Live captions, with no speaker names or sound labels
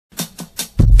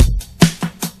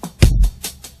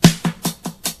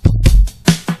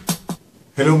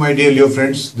Hello my dear Leo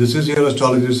friends, this is your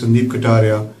astrologist Sandeep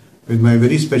Kataria with my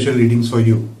very special readings for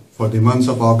you for the months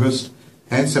of August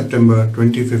and September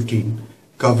 2015,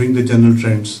 covering the general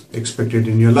trends expected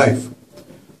in your life.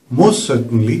 Most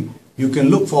certainly, you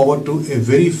can look forward to a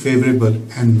very favorable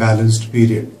and balanced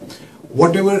period.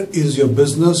 Whatever is your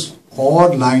business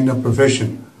or line of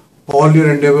profession, all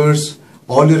your endeavors,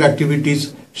 all your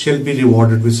activities shall be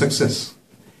rewarded with success.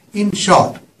 In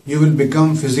short, you will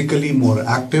become physically more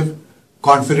active,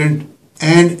 confident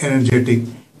and energetic,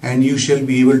 and you shall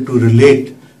be able to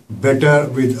relate better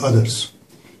with others.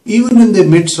 Even in the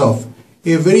midst of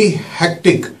a very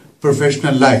hectic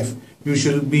professional life, you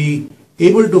shall be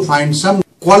able to find some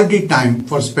quality time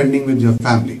for spending with your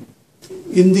family.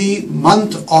 In the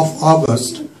month of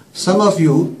August, some of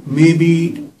you may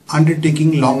be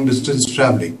undertaking long distance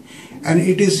traveling, and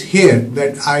it is here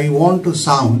that I want to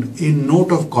sound a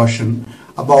note of caution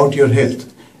about your health.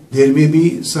 There may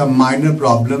be some minor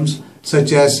problems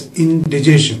such as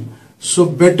indigestion, so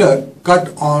better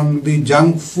cut on the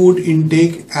junk food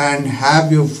intake and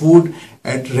have your food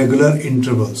at regular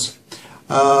intervals.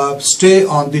 Stay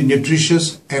on the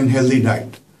nutritious and healthy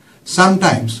diet.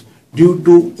 Sometimes, due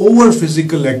to over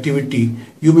physical activity,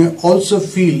 you may also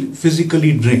feel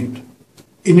physically drained.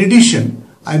 In addition,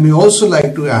 I may also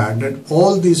like to add that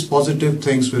all these positive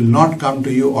things will not come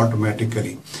to you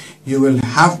automatically. You will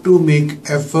have to make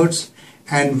efforts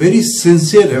and very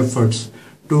sincere efforts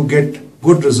to get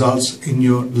good results in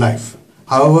your life.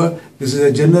 However, this is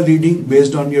a general reading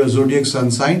based on your zodiac sun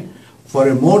sign. For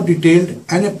a more detailed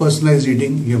and a personalized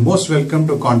reading, you are most welcome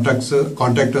to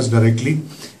contact us directly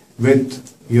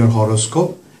with your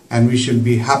horoscope, and we shall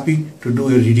be happy to do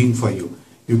a reading for you.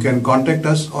 You can contact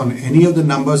us on any of the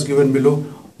numbers given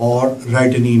below or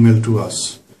write an email to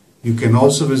us. You can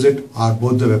also visit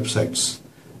both the websites.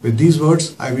 With these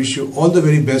words, I wish you all the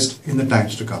very best in the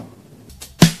times to come.